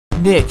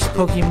Nick's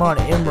Pokemon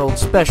Emerald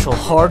Special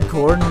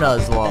Hardcore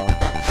Nuzlocke.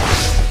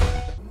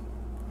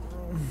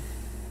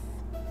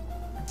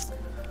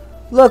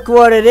 Look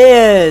what it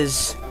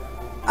is!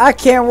 I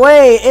can't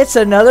wait! It's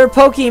another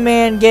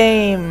Pokemon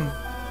game!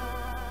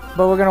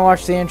 But we're gonna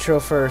watch the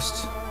intro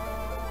first.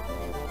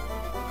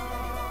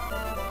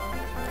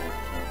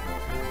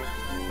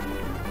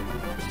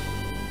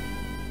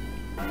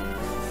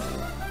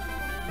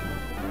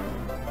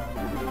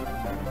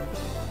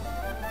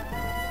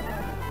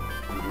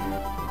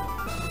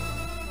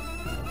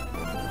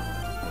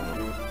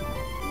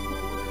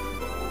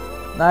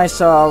 Nice,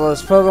 saw all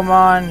those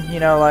Pokemon. You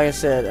know, like I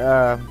said,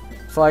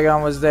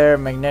 Flygon was there,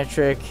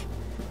 Magnetric,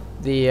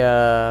 the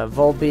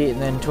Volbeat,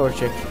 and then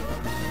Torchic.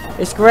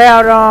 It's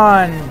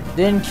Groudon,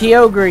 then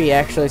Kyogre.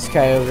 Actually, it's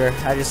Kyogre.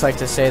 I just like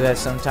to say that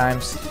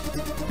sometimes.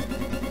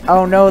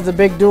 Oh no, the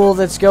big duel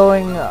that's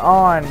going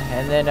on.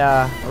 And then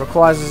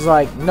Rayquaza's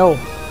like, no.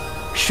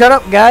 Shut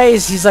up,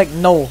 guys. He's like,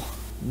 no.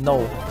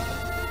 No.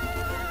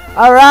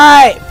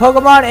 Alright,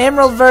 Pokemon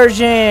Emerald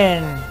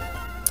version.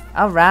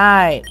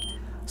 Alright.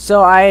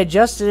 So I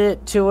adjusted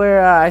it to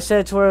where I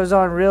set it to where it was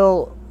on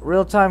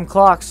real-time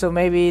clock, so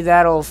maybe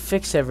that'll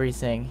fix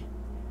everything.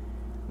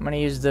 I'm gonna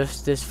use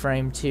this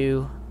frame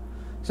too.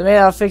 So maybe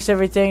I'll fix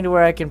everything to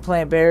where I can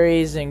plant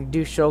berries and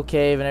do Shoal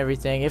Cave and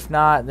everything. If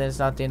not, then it's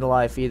not the end of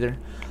life either.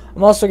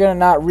 I'm also gonna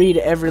not read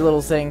every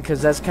little thing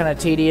because that's kind of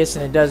tedious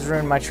and it does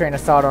ruin my train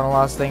of thought on a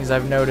lot of things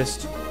I've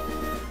noticed.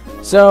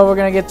 So we're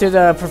gonna get through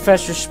the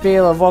professor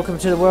spiel of welcome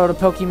to the world of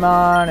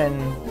Pokemon,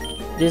 and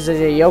these are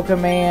the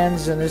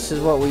Yokomans, and this is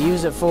what we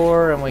use it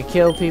for, and we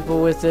kill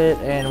people with it,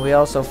 and we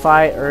also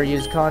fight or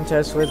use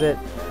contests with it.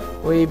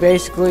 We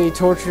basically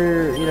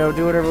torture, you know,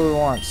 do whatever we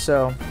want,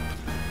 so.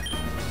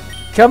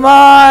 Come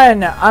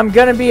on! I'm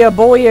gonna be a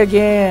boy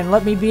again!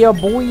 Let me be a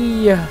boy!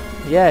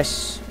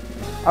 Yes.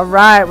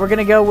 Alright, we're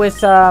gonna go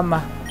with,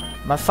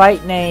 my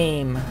fight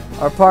name,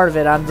 or part of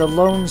it. I'm the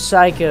Lone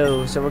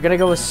Psycho, so we're gonna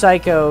go with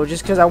Psycho,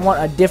 just because I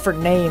want a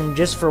different name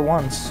just for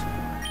once.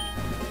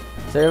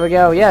 So there we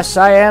go. Yes,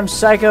 I am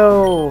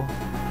Psycho.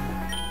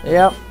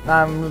 Yep,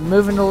 I'm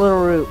moving the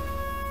little route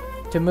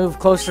to move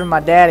closer to my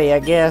daddy, I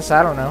guess.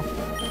 I don't know.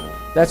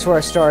 That's where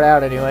I start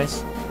out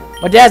anyways.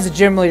 My dad's a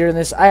gym leader in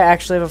this. I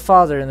actually have a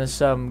father in this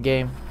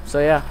game. So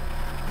yeah.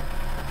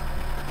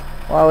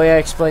 Well, we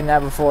explained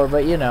that before,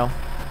 but you know.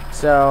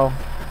 So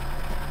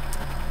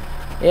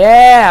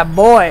yeah,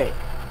 boy.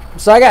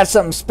 So I got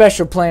something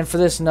special planned for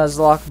this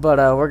Nuzlocke, but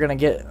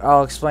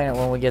I'll explain it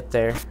when we get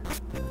there.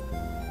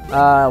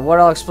 What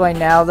I'll explain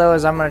now, though,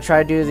 is I'm going to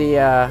try to do the,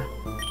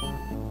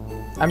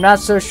 I'm not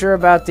so sure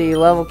about the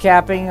level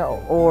capping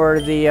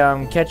or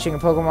the, catching a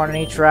Pokemon in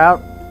each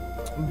route,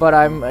 but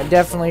I'm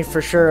definitely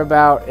for sure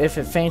about if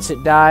it faints,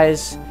 it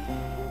dies,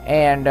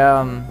 and,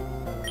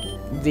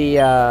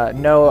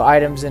 no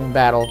items in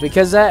battle,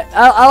 because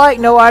I like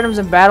no items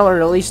in battle, or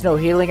at least no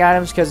healing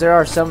items, because there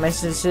are some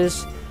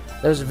instances,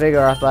 there's a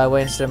Vigoroth, by the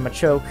way, instead of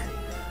Machoke,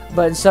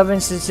 but in some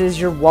instances,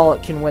 your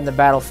wallet can win the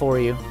battle for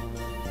you.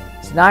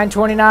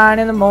 9:29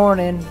 in the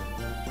morning.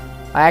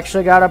 I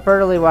actually got up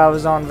early while I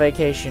was on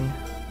vacation.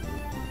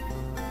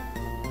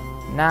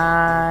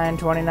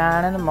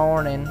 9:29 in the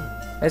morning.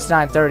 It's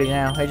 9:30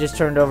 now. It just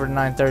turned over to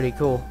 9:30.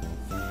 Cool.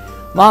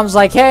 Mom's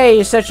like, hey,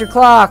 you set your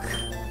clock.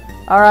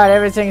 Alright,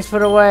 everything's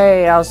put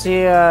away. I'll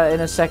see you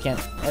in a second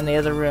in the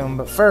other room.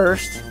 But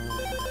first,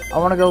 I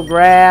want to go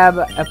grab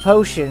a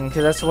potion,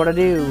 because that's what I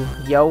do.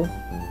 Yo.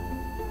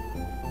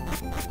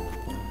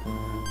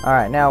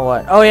 Alright, now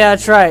what? Oh yeah,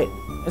 that's right.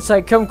 It's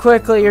like, come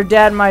quickly, your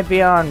dad might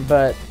be on,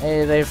 but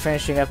hey, they're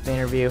finishing up the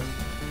interview.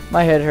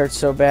 My head hurts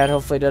so bad,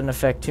 hopefully it doesn't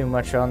affect too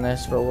much on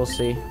this, but we'll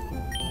see.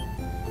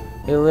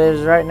 He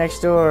lives right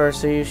next door,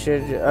 so you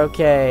should,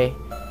 okay.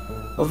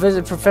 We'll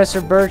visit Professor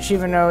Birch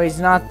even though he's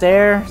not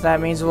there.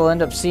 That means we'll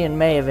end up seeing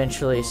May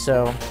eventually,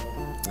 so.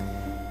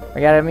 I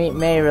gotta meet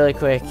May really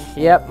quick.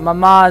 Yep, my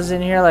ma's in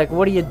here like,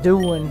 what are you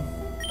doing?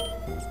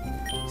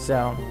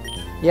 So,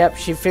 yep,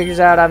 she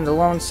figures out I'm the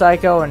Lone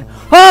Psycho, and,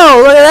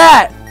 oh, look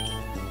at that!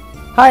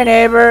 Hi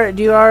neighbor,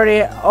 do you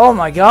already... Oh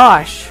my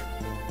gosh.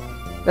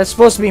 That's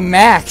supposed to be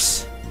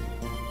Max.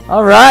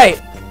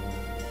 Alright.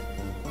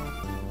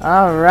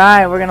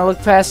 Alright, we're gonna look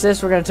past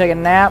this. We're gonna take a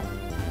nap.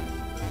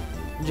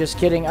 Just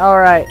kidding.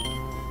 Alright.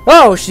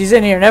 Oh, she's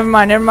in here. Never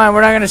mind, never mind.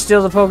 We're not gonna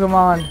steal the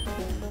Pokemon.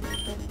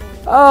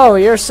 Oh,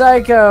 you're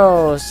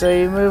Psycho. So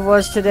your move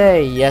was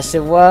today. Yes,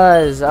 it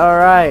was.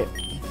 Alright.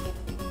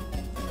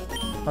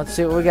 Let's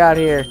see what we got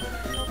here.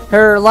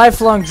 Her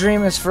lifelong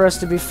dream is for us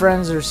to be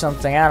friends or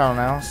something. I don't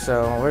know.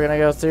 So we're gonna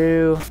go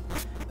through.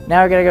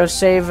 Now we're gonna go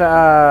save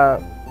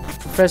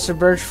Professor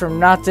Birch from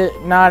not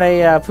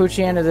a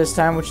Poochyena this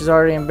time, which is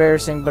already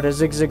embarrassing, but a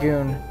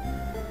Zigzagoon.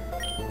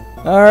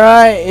 All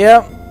right.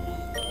 Yep.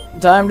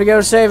 Time to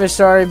go save it.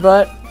 Sorry,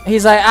 but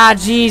he's like, ah,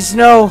 jeez,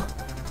 no.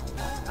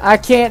 I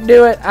can't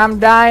do it. I'm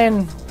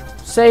dying.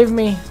 Save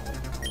me.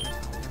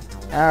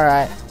 All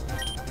right.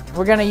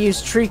 We're gonna use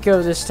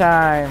Trico this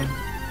time.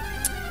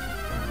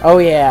 Oh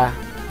yeah,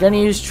 gonna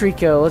use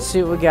Trico. Let's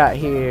see what we got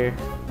here.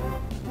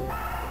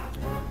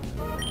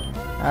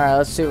 Alright,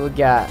 let's see what we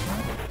got.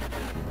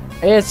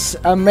 It's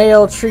a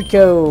male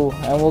Trico,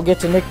 and we'll get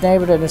to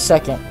nickname it in a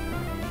second.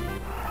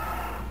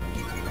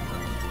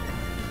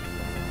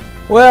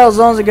 Well, as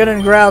long as it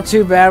didn't growl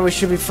too bad, we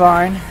should be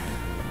fine.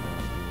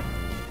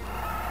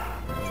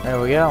 There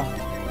we go.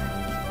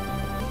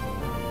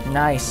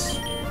 Nice.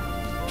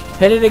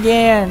 Hit it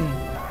again.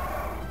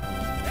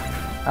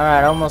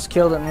 Alright, almost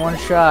killed it in one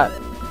shot.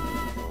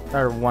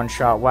 Or one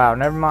shot, wow,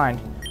 never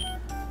mind.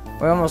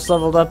 We almost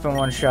leveled up in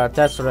one shot,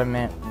 that's what I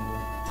meant.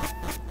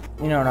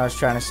 You know what I was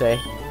trying to say.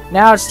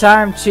 Now it's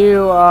time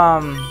to,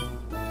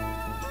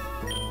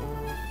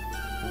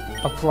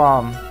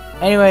 aplomb.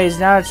 Anyways,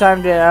 now it's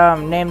time to,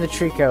 name the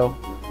Trico.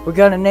 We're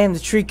gonna name the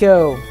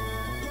Trico.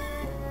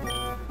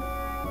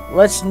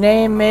 Let's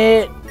name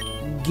it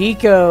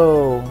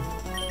Geeko.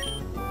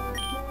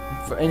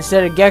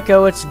 Instead of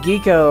Gecko, it's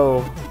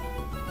Geeko.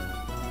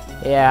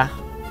 Yeah.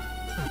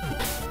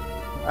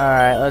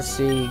 Alright, let's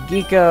see.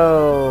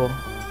 Geeko.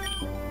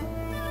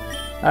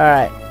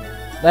 Alright.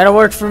 That'll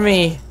work for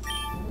me.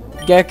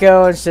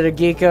 Gecko instead of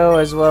Geeko,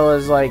 as well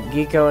as like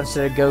Geeko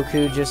instead of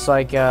Goku, just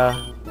like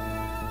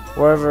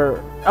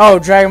wherever. Oh,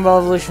 Dragon Ball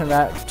Evolution,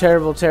 that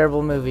terrible,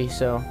 terrible movie,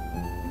 so.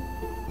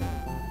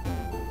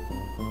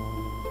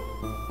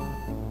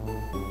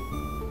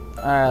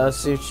 Alright, let's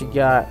see what you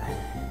got.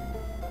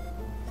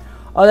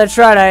 Oh, that's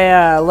right,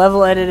 I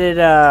level edited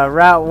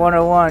Route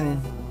 101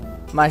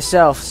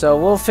 myself, so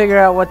we'll figure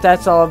out what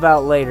that's all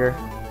about later.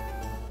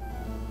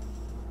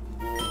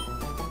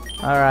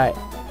 Alright.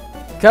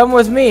 Come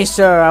with me,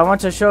 sir. I want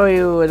to show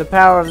you the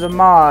power of the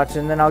mod,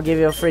 and then I'll give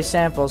you a free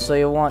sample, so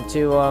you'll want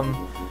to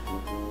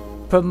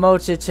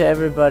promote it to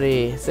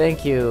everybody.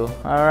 Thank you.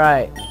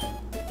 Alright.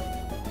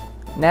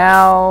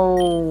 Now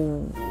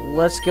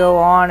let's go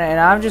on, and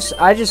I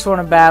just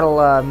want to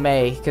battle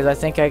May, because I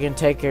think I can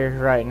take her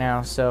right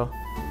now, so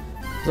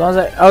as long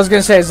as I was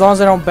gonna say, as long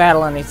as I don't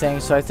battle anything,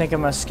 so I think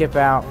I'm gonna skip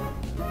out.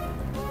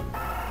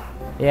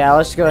 Yeah,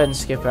 let's go ahead and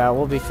skip out.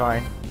 We'll be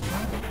fine.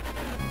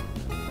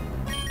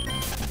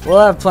 We'll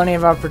have plenty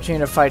of opportunity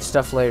to fight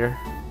stuff later.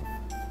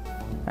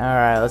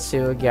 Alright, let's see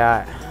what we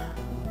got.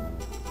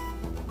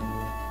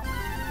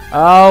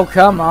 Oh,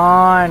 come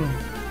on.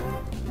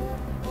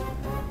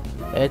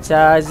 It's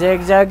a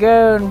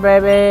Zigzagoon,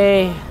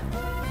 baby.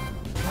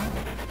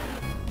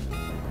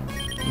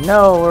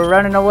 No, we're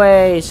running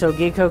away so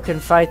Geeko can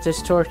fight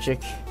this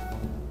Torchic.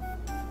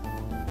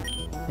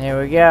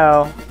 There we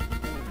go.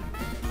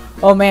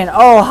 Oh, man.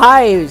 Oh,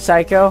 hi,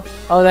 Psycho.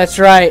 Oh, that's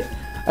right.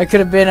 I could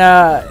have been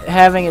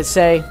having it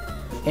say,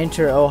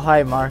 enter oh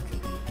hi mark,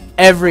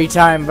 every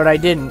time, but I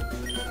didn't.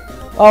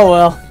 Oh,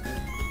 well.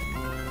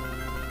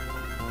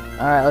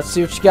 Alright, let's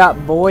see what you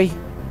got, boy.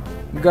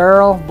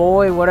 Girl,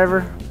 boy,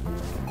 whatever.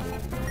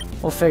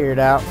 We'll figure it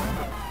out.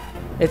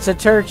 It's a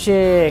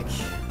Torchic.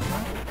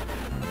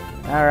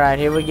 Alright,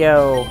 here we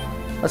go.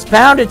 Let's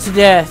pound it to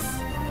death.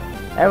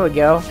 There we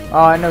go.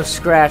 Oh, I know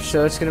Scratch,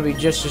 so it's going to be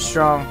just as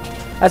strong.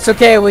 That's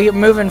okay, we're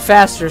moving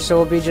faster, so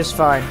we'll be just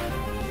fine.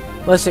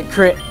 Unless it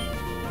crit.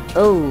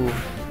 Oh,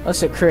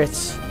 unless it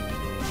crits.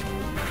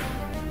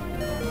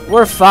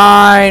 We're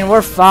fine,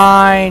 we're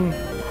fine.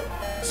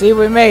 See,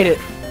 we made it.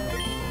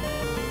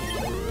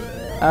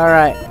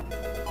 Alright.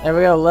 There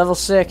we go, level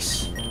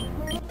 6.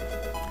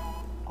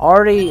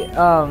 Already,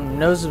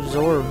 nose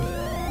absorb.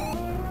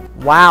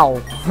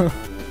 Wow.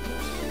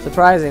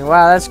 Surprising.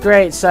 Wow, that's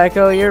great,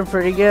 Psycho. You're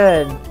pretty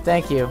good.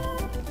 Thank you.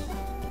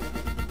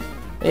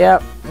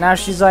 Yep. Now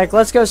she's like,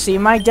 let's go see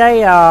my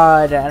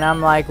dad. And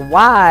I'm like,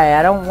 why?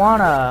 I don't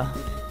wanna.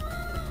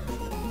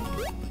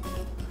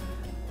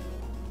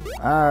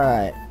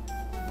 Alright.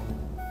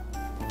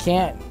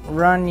 Can't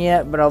run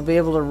yet, but I'll be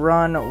able to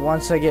run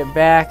once I get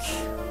back.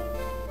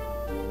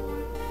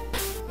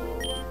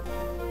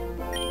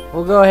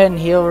 We'll go ahead and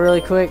heal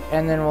really quick,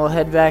 and then we'll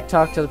head back,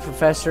 talk to the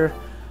professor,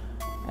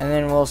 and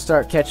then we'll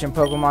start catching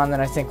Pokemon. Then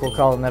I think we'll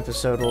call it an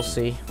episode. We'll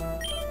see.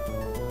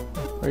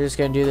 We're just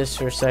gonna do this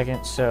for a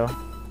second, so.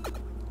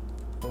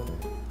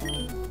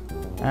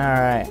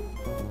 Alright.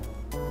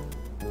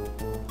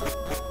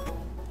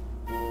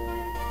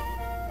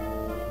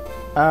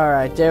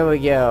 Alright, there we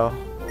go.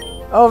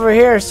 Over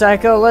here,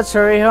 Psycho, let's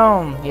hurry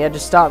home. You had to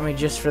stop me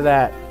just for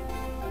that.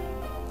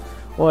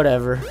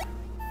 Whatever.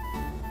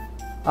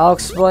 I'll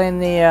explain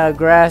the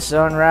grass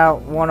on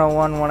Route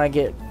 101 when I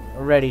get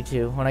ready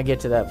to, when I get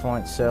to that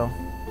point, so.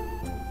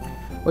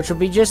 Which will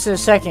be just in a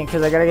second,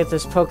 because I gotta get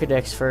this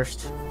Pokedex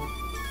first.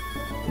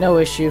 No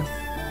issue.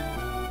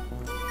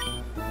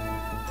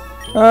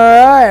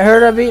 Alright,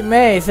 heard I beat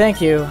May,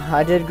 thank you.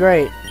 I did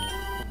great.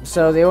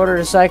 So, the order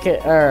to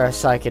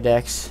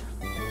Psychodex.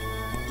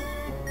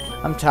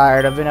 I'm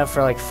tired, I've been up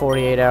for like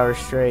 48 hours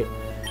straight.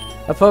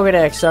 A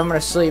Pokedex, so I'm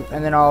gonna sleep,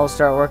 and then I'll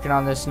start working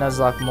on this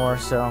Nuzlocke more,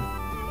 so.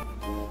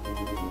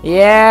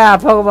 Yeah,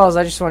 Pokeballs,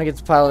 I just want to get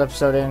the pilot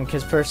episode in,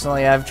 because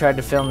personally I've tried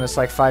to film this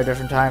like 5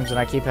 different times, and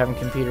I keep having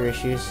computer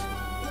issues.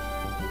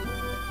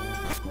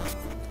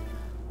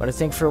 But I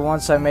think for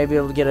once I may be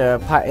able to get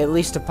at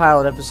least a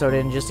pilot episode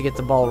in, just to get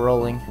the ball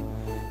rolling.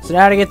 So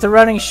now to get the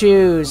running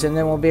shoes, and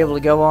then we'll be able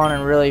to go on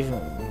and really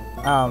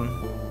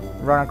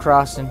run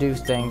across and do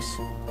things.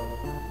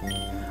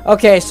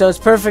 Okay, so it's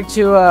perfect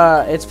to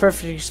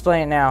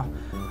explain it now.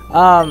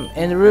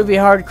 In the Ruby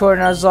Hardcore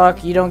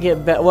Nuzlocke, you don't get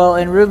well,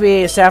 in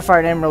Ruby, Sapphire,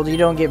 and Emerald, you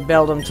don't get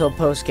Beldum until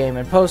post game,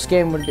 and post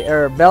game would be,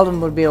 or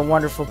Beldum would be a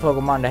wonderful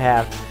Pokemon to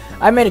have.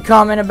 I made a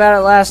comment about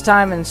it last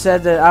time and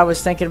said that I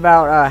was thinking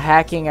about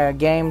hacking a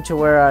game to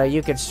where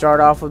you could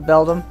start off with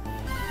Beldum,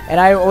 and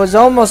I was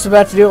almost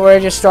about to do it where I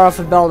just start off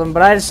with Beldum,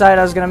 but I decided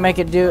I was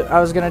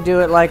gonna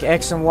do it like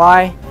X and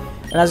Y.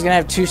 And I was going to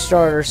have 2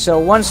 starters. So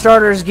one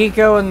starter is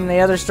Geeko, and the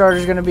other starter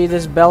is going to be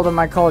this Beldum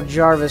I call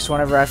Jarvis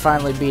whenever I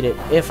finally beat it.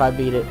 If I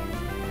beat it.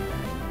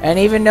 And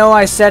even though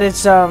I set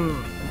its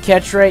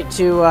catch rate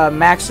to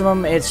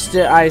maximum, I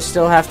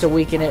still have to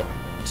weaken it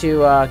to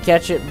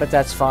catch it. But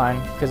that's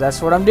fine, because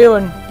that's what I'm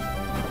doing.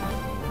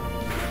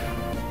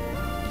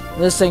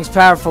 This thing's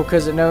powerful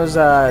because it knows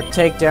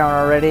takedown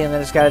already. And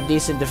then it's got a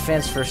decent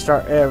defense for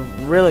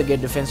really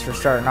good defense for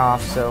starting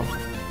off. So...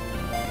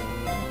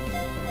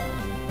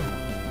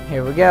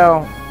 here we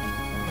go.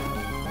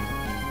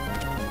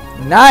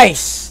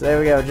 Nice! There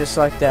we go, just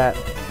like that.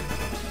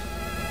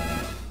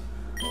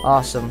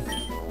 Awesome.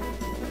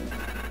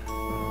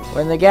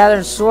 When they gather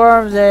in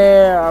swarms,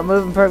 they are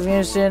moving perfect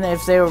unison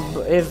as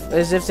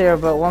if they were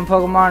but one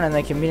Pokemon, and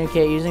they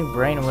communicate using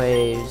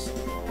brainwaves.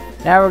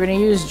 Now we're gonna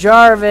use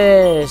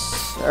Jarvis,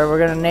 or we're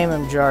gonna name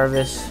him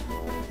Jarvis.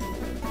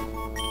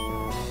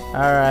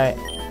 Alright.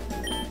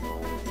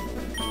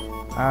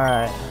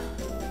 Alright.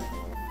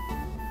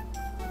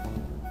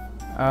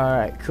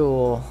 Alright,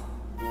 cool.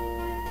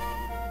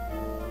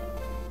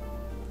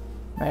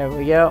 There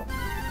we go.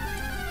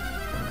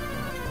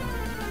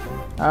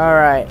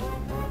 Alright.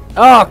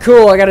 Oh,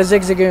 cool, I got a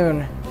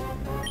Zigzagoon.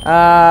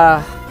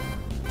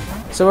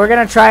 So we're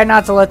gonna try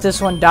not to let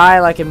this one die,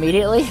 like,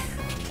 immediately.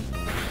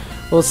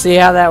 We'll see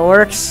how that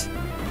works.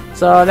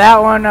 So that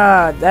one,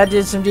 that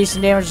did some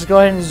decent damage. Just go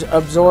ahead and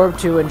absorb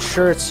to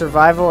ensure its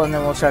survival, and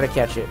then we'll try to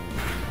catch it.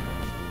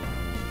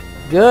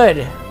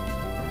 Good.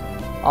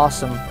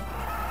 Awesome.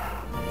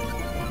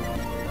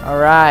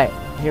 Alright,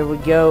 here we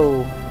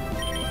go.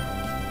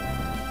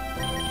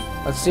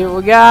 Let's see what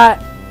we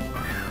got.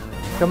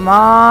 Come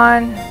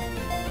on.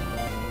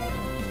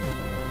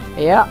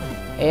 Yeah,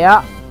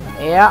 yeah,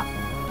 yeah.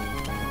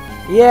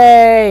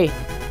 Yay!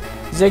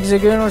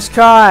 Zigzagoon was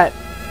caught.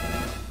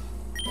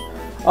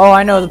 Oh,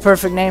 I know the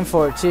perfect name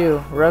for it,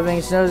 too. Rubbing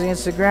its nose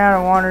against the ground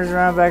and wanders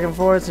around back and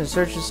forth in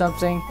search of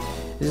something.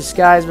 Is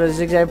disguised by the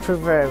zigzag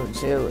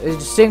footprints. Is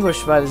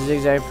distinguished by the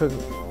zigzag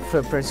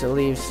footprints it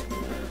leaves.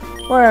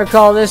 We're gonna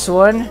call this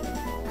one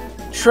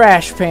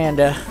Trash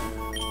Panda.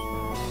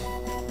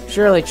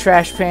 Surely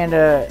Trash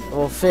Panda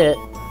will fit.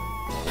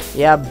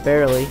 Yeah,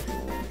 barely.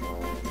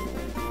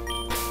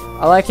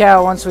 I like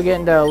how once we get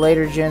into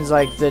later gens,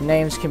 like, the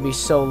names can be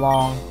so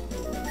long.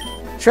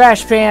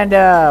 Trash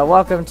Panda,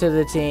 welcome to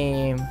the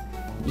team.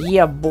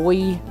 Yeah,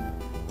 boy.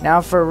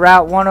 Now for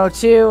Route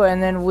 102,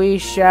 and then we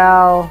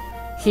shall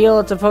heal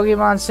at the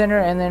Pokemon Center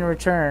and then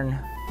return.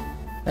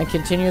 Then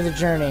continue the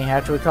journey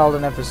after we called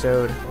an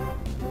episode.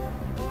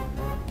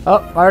 Oh,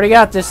 already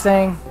got this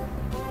thing.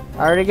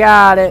 Already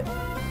got it.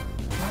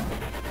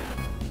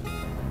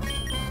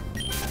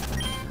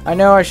 I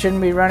know I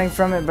shouldn't be running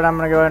from it, but I'm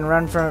going to go ahead and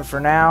run from it for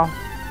now.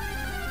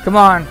 Come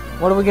on.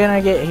 What are we going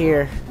to get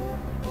here?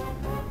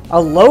 A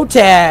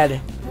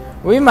Lotad.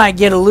 We might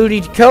get a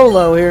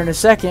Ludicolo here in a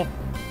second.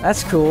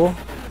 That's cool.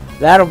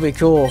 That'll be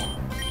cool.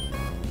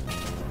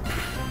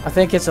 I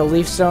think it's a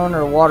Leaf Stone or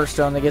a Water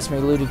Stone that gets me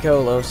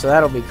Ludicolo, so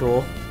that'll be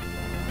cool.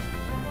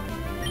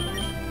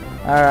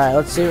 Alright,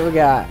 let's see what we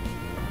got.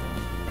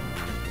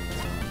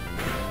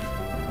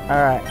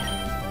 Alright.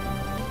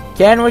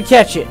 Can we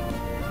catch it?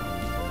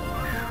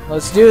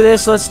 Let's do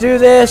this, let's do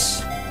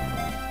this!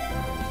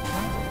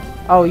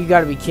 Oh, you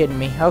gotta be kidding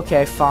me.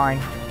 Okay, fine.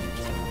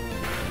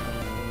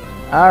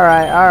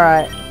 Alright,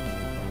 alright.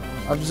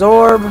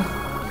 Absorb.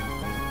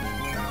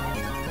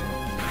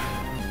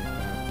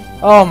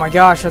 Oh my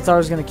gosh, I thought I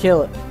was gonna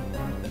kill it.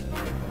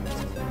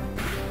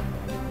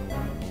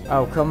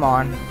 Oh, come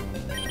on.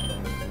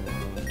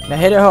 Now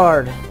hit it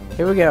hard.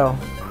 Here we go.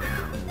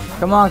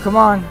 Come on, come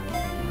on.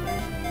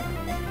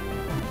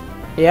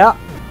 Yeah,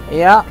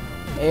 yeah,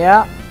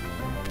 yeah.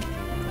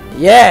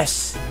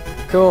 Yes!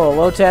 Cool,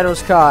 Lotad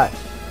was caught.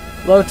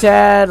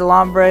 Lotad,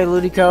 Lombre,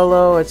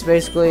 Ludicolo. It's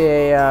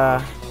basically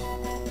a,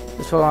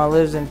 this Pokemon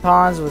lives in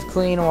ponds with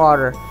clean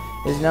water.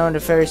 It is known to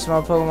ferry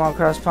small Pokemon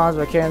across ponds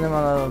by carrying them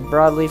on a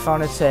broadleaf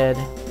on its head.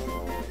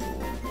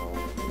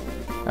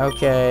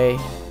 Okay.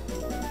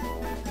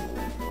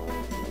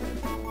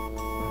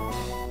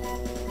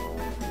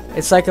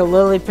 It's like a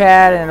lily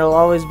pad, and it'll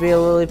always be a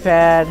lily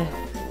pad.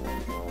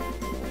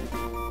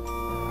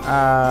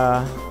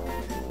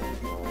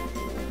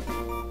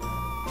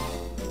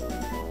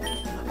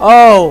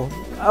 Oh!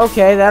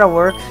 Okay, that'll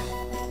work.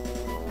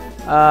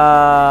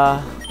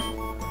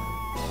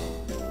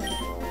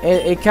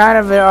 It kind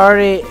of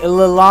already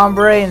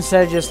Lilombre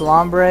instead of just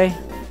Lombre.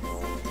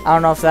 I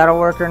don't know if that'll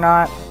work or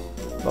not,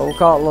 but we'll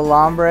call it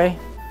Lilombre.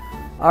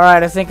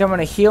 Alright, I think I'm going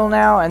to heal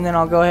now, and then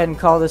I'll go ahead and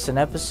call this an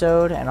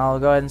episode, and I'll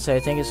go ahead and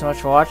say thank you so much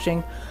for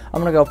watching. I'm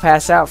gonna go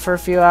pass out for a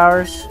few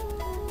hours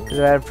because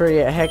I had a pretty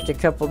hectic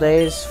couple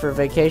days for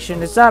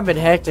vacation. It's not been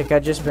hectic.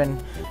 I've just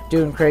been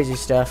doing crazy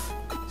stuff.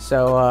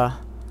 So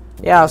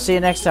yeah, I'll see you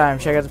next time.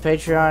 Check out the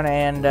Patreon,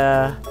 and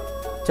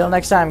till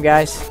next time,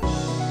 guys.